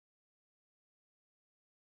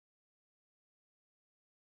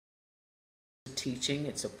teaching.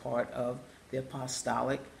 It's a part of the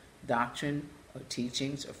apostolic doctrine or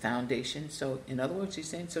teachings or foundation. So in other words, he's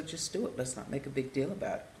saying, so just do it. Let's not make a big deal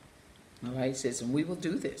about it. All right, he says, and we will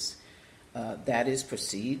do this. That is,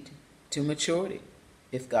 proceed to maturity,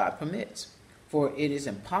 if God permits. For it is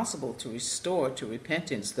impossible to restore to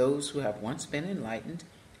repentance those who have once been enlightened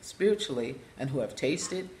spiritually and who have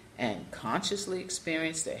tasted and consciously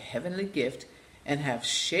experienced the heavenly gift and have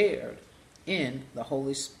shared in the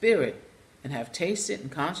Holy Spirit and have tasted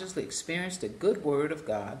and consciously experienced the good word of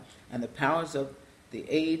God and the powers of the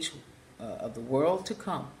age of the world to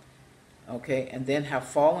come. Okay, and then have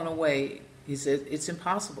fallen away. He says it's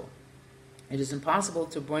impossible. It is impossible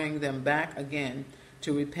to bring them back again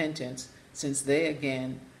to repentance, since they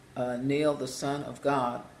again nailed the Son of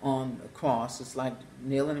God on the cross. It's like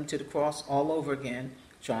nailing him to the cross all over again,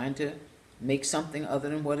 trying to make something other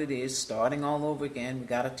than what it is, starting all over again. We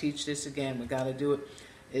got to teach this again. We got to do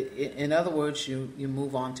it. In other words, you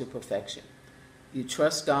move on to perfection. You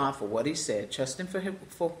trust God for what he said. Trust him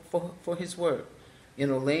for his word.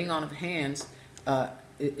 Laying on of hands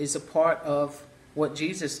is a part of what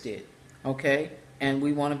Jesus did. Okay? And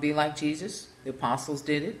we want to be like Jesus. The apostles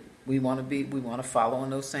did it. We want to follow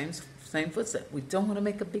in those same footsteps. We don't want to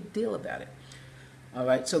make a big deal about it. All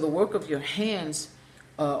right? So the work of your hands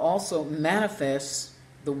also manifests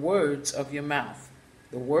the words of your mouth.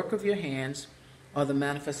 The work of your hands are the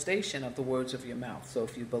manifestation of the words of your mouth. So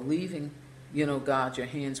if you're believing, God, your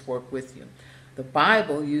hands work with you. The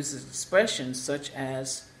Bible uses expressions such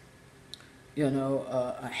as,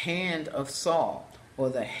 a hand of Saul, or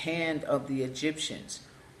the hand of the Egyptians,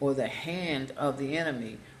 or the hand of the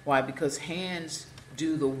enemy. Why? Because hands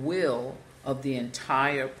do the will of the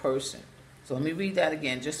entire person. So let me read that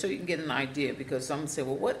again, just so you can get an idea, because some say,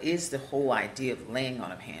 well, what is the whole idea of laying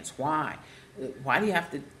on of hands? Why? Why do you have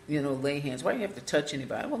to, lay hands? Why do you have to touch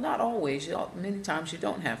anybody? Well, not always. Many times you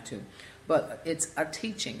don't have to. But it's a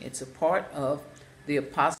teaching. It's a part of the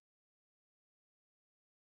apostolic